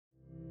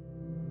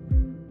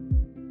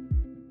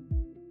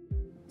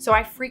So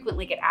I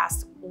frequently get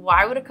asked,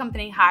 why would a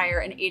company hire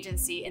an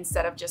agency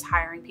instead of just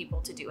hiring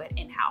people to do it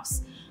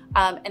in-house?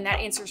 And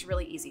that answer is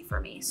really easy for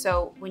me.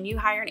 So when you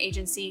hire an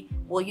agency,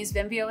 we'll use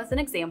Venveo as an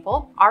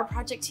example. Our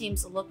project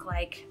teams look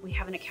like we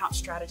have an account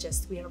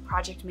strategist, we have a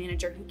project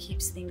manager who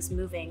keeps things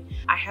moving.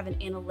 I have an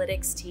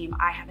analytics team,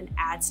 I have an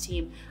ads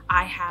team,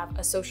 I have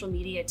a social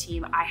media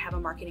team, I have a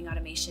marketing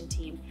automation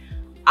team.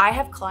 I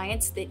have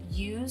clients that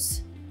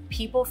use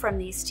people from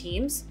these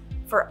teams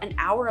for an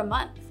hour a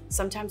month.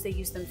 Sometimes they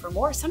use them for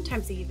more,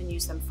 sometimes they even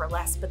use them for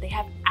less, but they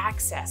have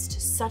access to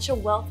such a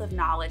wealth of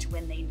knowledge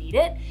when they need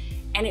it.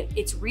 And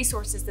it's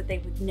resources that they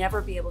would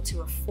never be able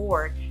to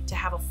afford to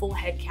have a full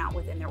headcount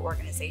within their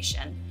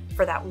organization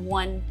for that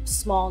one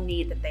small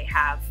need that they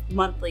have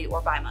monthly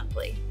or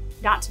bi-monthly.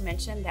 Not to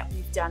mention that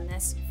we've done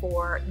this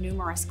for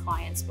numerous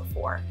clients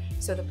before.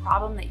 So the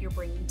problem that you're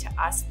bringing to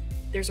us,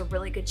 there's a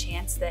really good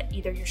chance that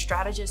either your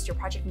strategist, your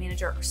project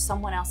manager, or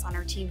someone else on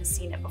our team has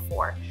seen it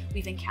before.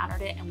 We've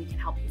encountered it and we can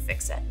help you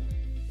fix it.